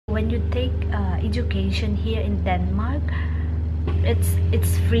When you take education here in Denmark,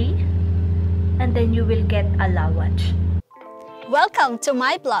 it's free, and then you will get allowance. Welcome to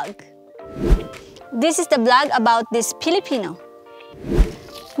my blog. This is the blog about this Filipino.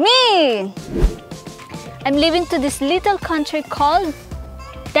 Me! I'm living to this little country called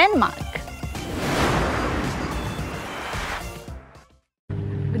Denmark.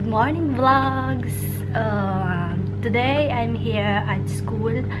 Good morning, vlogs. Today I'm here at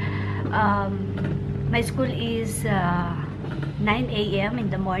school. My school is 9 a.m. in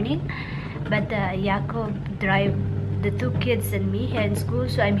the morning, but Jacob drive the two kids and me here in school,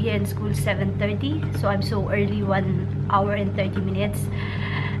 so I'm here in school 7:30. So I'm so early, 1 hour and 30 minutes.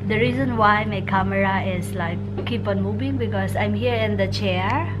 The reason why my camera is like keep on moving because I'm here in the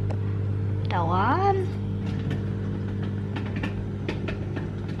chair. That one.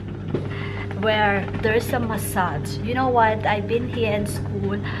 Where there's a massage. You know what? I've been here in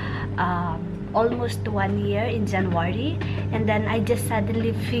school almost 1 year in January, and then I just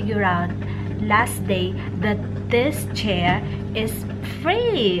suddenly figure out last day that this chair is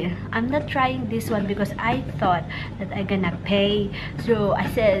free. I'm not trying this one because I thought that I'm gonna pay. So I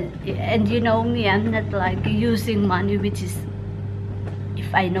said, and you know me, I'm not like using money which is if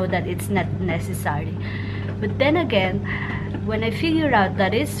I know that it's not necessary. But then again, when I figure out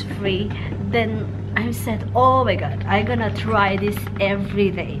that it's free, then I said, oh my god, I'm gonna try this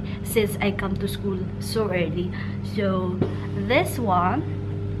every day since I come to school so early. So this one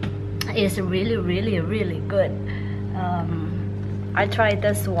is really good. I tried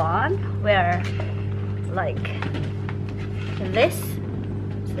this one where like this.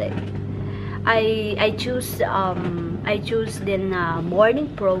 I choose the morning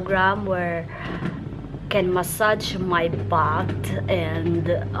program where can massage my back,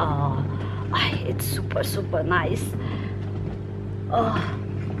 and it's super nice.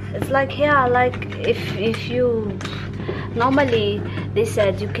 It's like, yeah, like if you normally they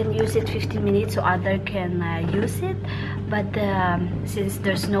said you can use it 15 minutes so other can use it, but since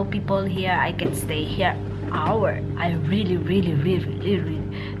there's no people here, I can stay here hour. I really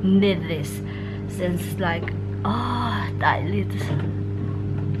need this since like dilate.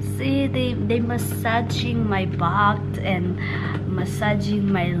 See, they massaging my back and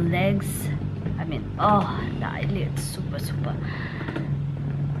massaging my legs. I mean, dilate, super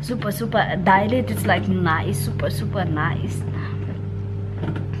dilate. It's like nice, super nice.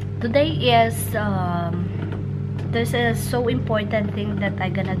 Today is there's a so important thing that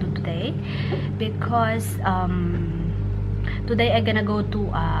I'm gonna do today because today I'm gonna go to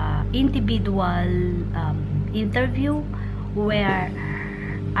a individual interview where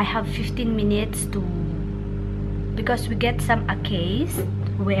I have 15 minutes to, because we get a case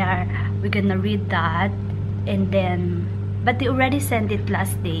where we're gonna read that, and then but they already sent it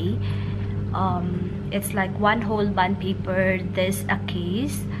last day. It's like one whole bond paper, there's a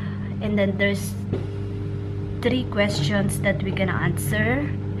case, and then there's 3 questions that we're gonna answer,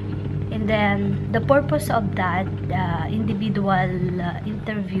 and then the purpose of that individual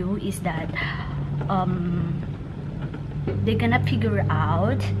interview is that they're gonna figure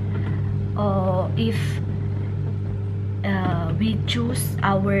out if we choose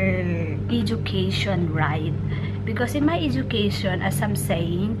our education right, because in my education, as I'm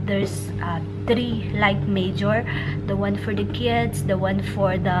saying, there's 3 like major: the one for the kids, the one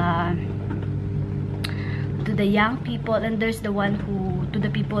for the young people, and there's the one who to the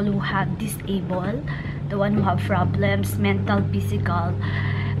people who have disabled, the one who have problems, mental, physical.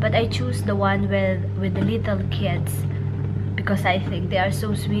 But I choose the one with the little kids because I think they are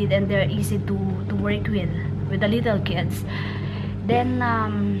so sweet and they're easy to work with the little kids. Then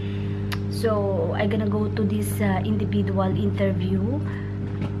so I'm gonna go to this individual interview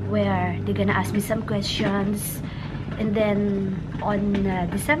where they're gonna ask me some questions, and then on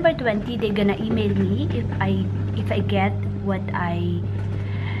December 20 they're gonna email me if I get what I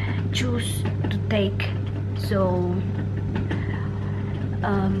choose to take. So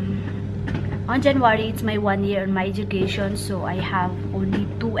on January, it's my 1 year in my education, so I have only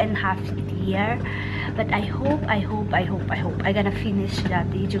 2.5 years. But I hope I'm gonna finish that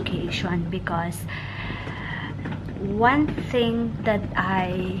education, because one thing that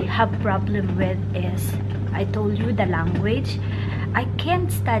I have problem with is, I told you, the language. I can't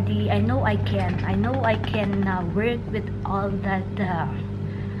study. I know I can work with all that.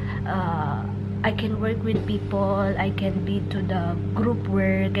 I can work with people, I can be to the group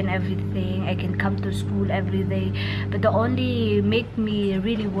work and everything, I can come to school every day, but the only make me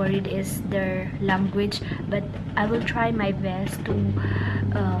really worried is their language. But I will try my best to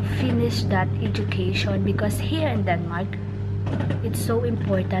finish that education, because here in Denmark it's so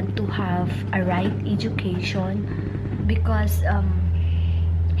important to have a right education, because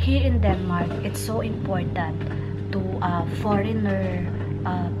here in Denmark, it's so important to foreigner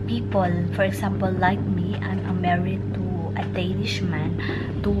people, for example, like me. I'm married to a Danish man,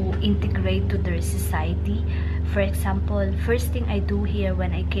 to integrate to their society. For example, first thing I do here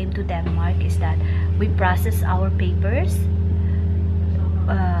when I came to Denmark is that we process our papers,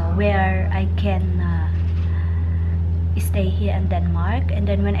 where I can stay here in Denmark, and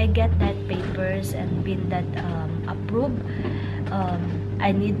then when I get that papers and been that approved,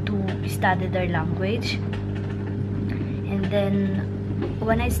 I need to study their language. And then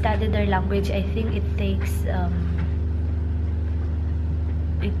when I study their language, I think it takes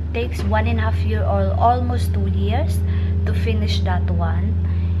 1.5 years or almost 2 years to finish that one.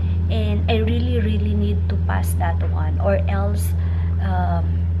 And I really need to pass that one, or else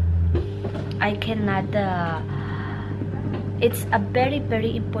I cannot. It's a very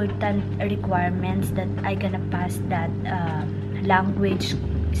important requirements that I gonna pass that language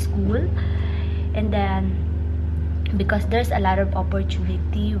school. And then because there's a lot of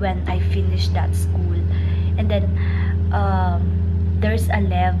opportunity when I finish that school, and then there's a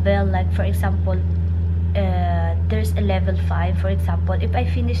level, like for example, there's a level 5. For example, if I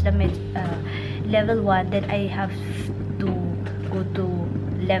finish the level 1, then I have to go to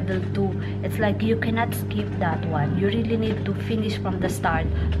level 2. It's like you cannot skip that one. You really need to finish from the start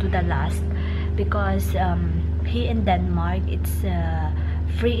to the last, because here in Denmark, it's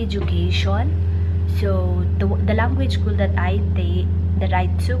free education. So the language school that I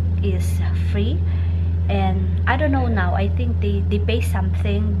took is free. And I don't know now, I think they pay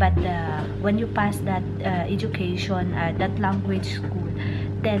something, but when you pass that education, that language school,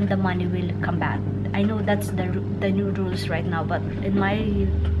 then the money will come back. I know that's the new rules right now, but in my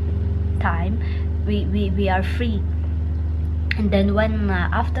time, we are free. And then when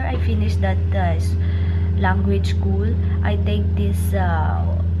after I finish that language school, I take this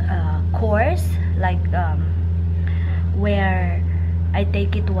course, like where I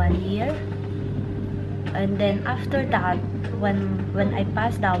take it 1 year. And then after that, when I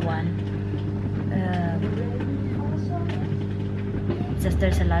pass that one, just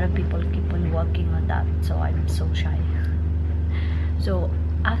there's a lot of people keep on working on that, so I'm so shy. So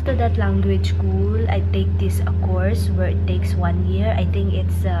after that language school, I take this course where it takes 1 year. I think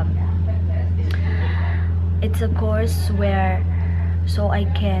it's a course where, so I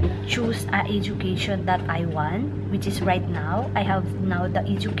can choose an education that I want, which is right now I have now the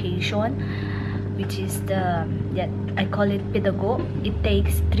education, which is the, I call it pedagogue. It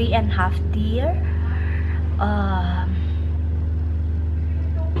takes 3.5 years.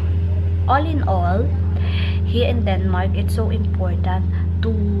 All in all, here in Denmark, it's so important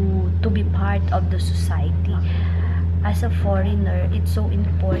to be part of the society. As a foreigner, it's so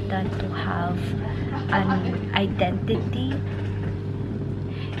important to have an identity.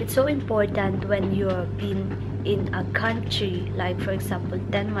 It's so important when you're in a country, like for example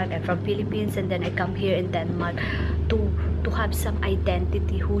Denmark. I'm from Philippines, and then I come here in Denmark to have some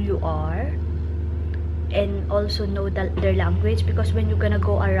identity, who you are, and also know their language, because when you're gonna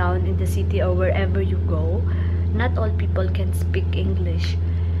go around in the city or wherever you go, not all people can speak English.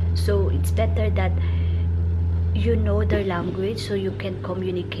 So it's better that you know their language so you can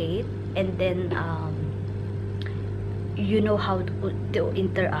communicate, and then you know how to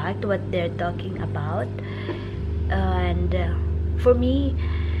interact, what they're talking about. And for me,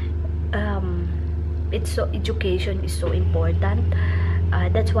 education is so important.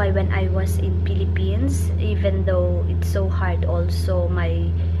 That's why when I was in Philippines, even though it's so hard also, my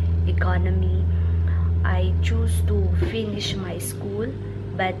economy, I choose to finish my school.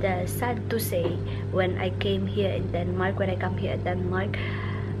 But sad to say, when I come here in Denmark,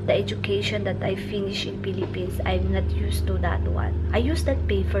 the education that I finished in Philippines, I'm not used to that one. I use that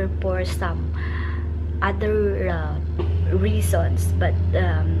paper for some other reasons, but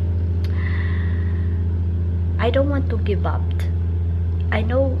I don't want to give up. I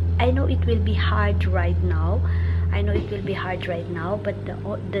know it will be hard right now. But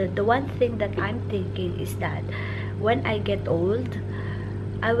the one thing that I'm thinking is that when I get old,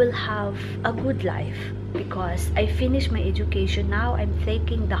 I will have a good life, because I finished my education. Now I'm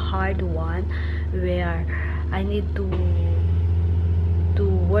taking the hard one, where I need to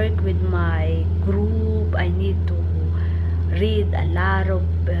work with my group. I need to read a lot of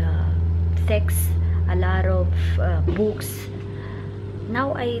texts, a lot of books.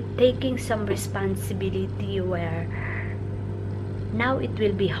 Now I taking some responsibility, where now it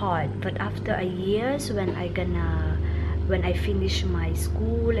will be hard, but after a years, when I finish my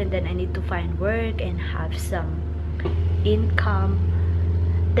school, and then I need to find work and have some income,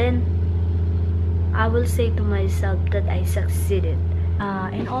 then I will say to myself that I succeeded.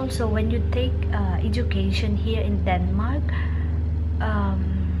 And also, when you take education here in Denmark, um,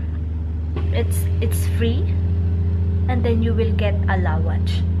 it's free, and then you will get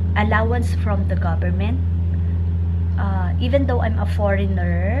allowance from the government. Even though I'm a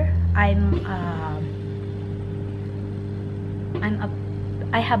foreigner, I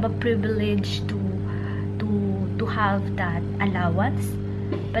have a privilege to have that allowance.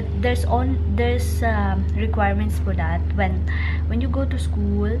 But there's requirements for that. When you go to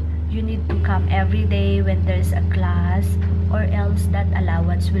school, you need to come every day when there's a class, or else that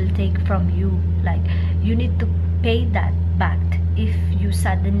allowance will take from you. Like, you need to pay that back if you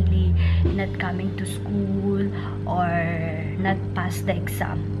suddenly not coming to school or not pass the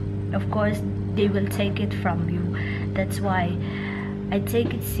exam. Of course, they will take it from you. That's why I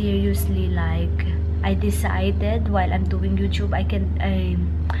take it seriously. Like, I decided while I'm doing YouTube,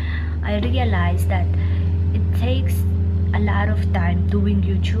 I realized that it takes a lot of time doing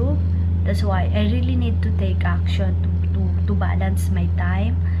YouTube. That's why I really need to take action to balance my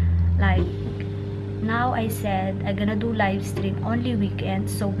time. Like, now I said I'm gonna do live stream only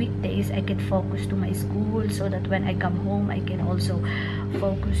weekends, so weekdays I can focus to my school, so that when I come home I can also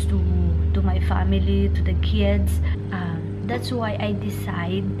focus to my family, to the kids. That's why I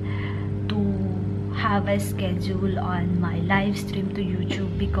decide to have a schedule on my live stream to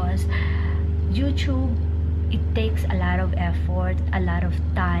YouTube, because YouTube, it takes a lot of effort, a lot of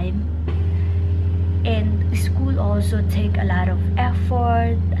time, and school also take a lot of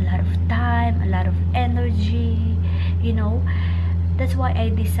effort, a lot of time, a lot of energy, you know. That's why I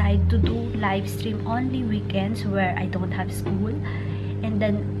decide to do live stream only weekends where I don't have school, and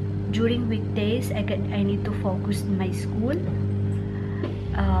then during weekdays I need to focus in my school,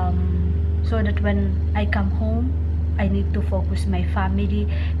 so that when I come home I need to focus my family.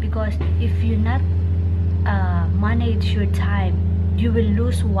 Because if you not manage your time, you will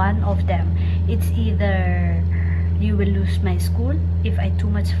lose one of them. It's either you will lose my school if I too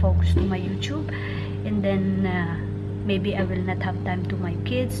much focus to my YouTube, and then maybe I will not have time to my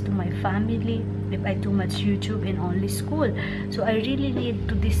kids, to my family, if I too much YouTube and only school. So I really need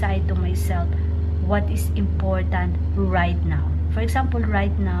to decide to myself what is important right now. For example,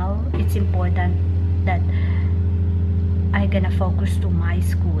 right now it's important that I gonna focus to my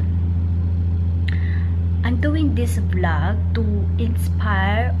school. I'm doing this vlog to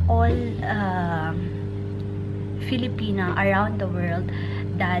inspire all Filipina around the world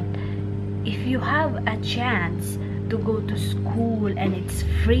that if you have a chance to go to school and it's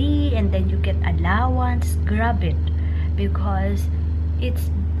free and then you get allowance, grab it, because it's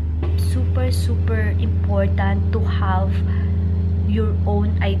super important to have your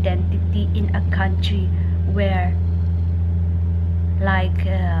own identity in a country where, like,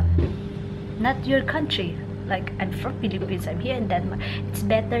 not your country. Like, I'm from Philippines, I'm here in Denmark. It's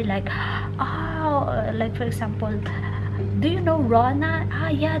better, like, like for example, do you know Rona?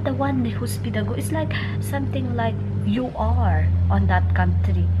 Yeah, the one who's Pidago. It's like something like you are on that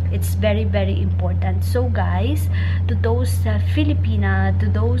country. It's very important. So guys, to those Filipina, to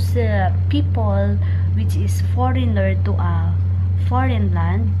those people which is foreigner to a foreign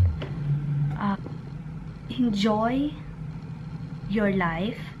land, enjoy your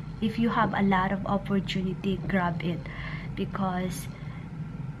life. If you have a lot of opportunity, grab it, because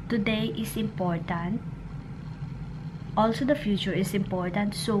today is important, also the future is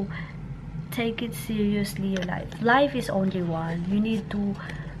important. So take it seriously. Your life is only one. You need to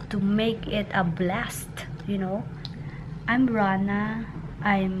make it a blast, you know. I'm Rana.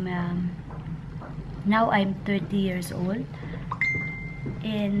 Now I'm 30 years old,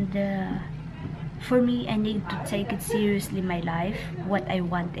 and for me, I need to take it seriously, my life, what I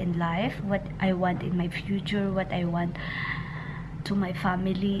want in life, what I want in my future, what I want to my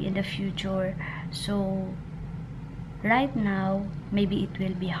family in the future. So right now, maybe it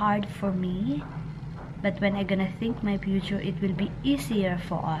will be hard for me, but when I'm gonna think my future, it will be easier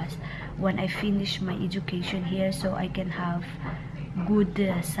for us when I finish my education here, so I can have good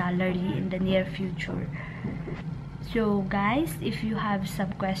salary in the near future. So guys, if you have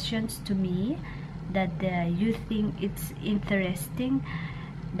some questions to me that you think it's interesting,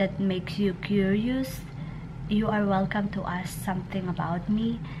 that makes you curious, you are welcome to ask something about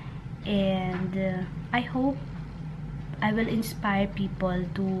me, and I hope I will inspire people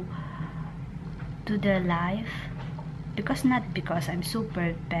to their life, because not because I'm so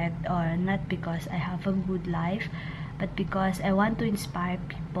perfect, or not because I have a good life, but because I want to inspire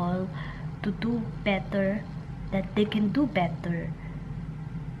people to do better, that they can do better,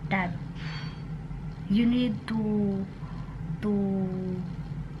 that you need to to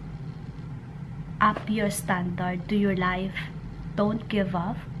up your standard to your life. Don't give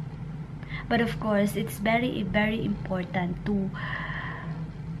up. But of course, it's very, very important to,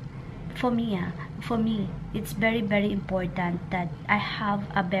 for me, it's very, very important that I have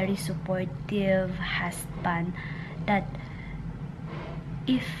a very supportive husband, that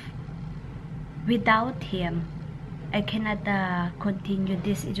if without him, I cannot continue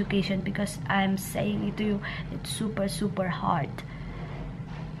this education, because I'm saying it to you, it's super, super hard.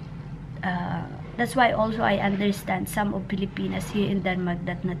 That's why also I understand some of Filipinas here in Denmark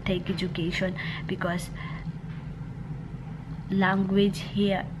that not take education, because language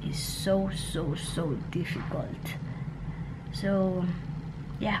here is so difficult. So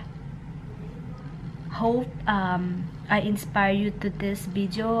yeah, hope I inspire you to this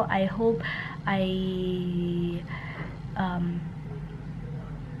video. I hope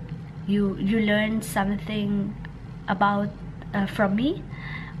you learn something about from me,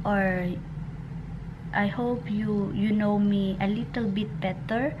 or I hope you know me a little bit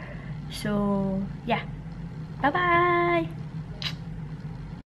better. So yeah, bye bye.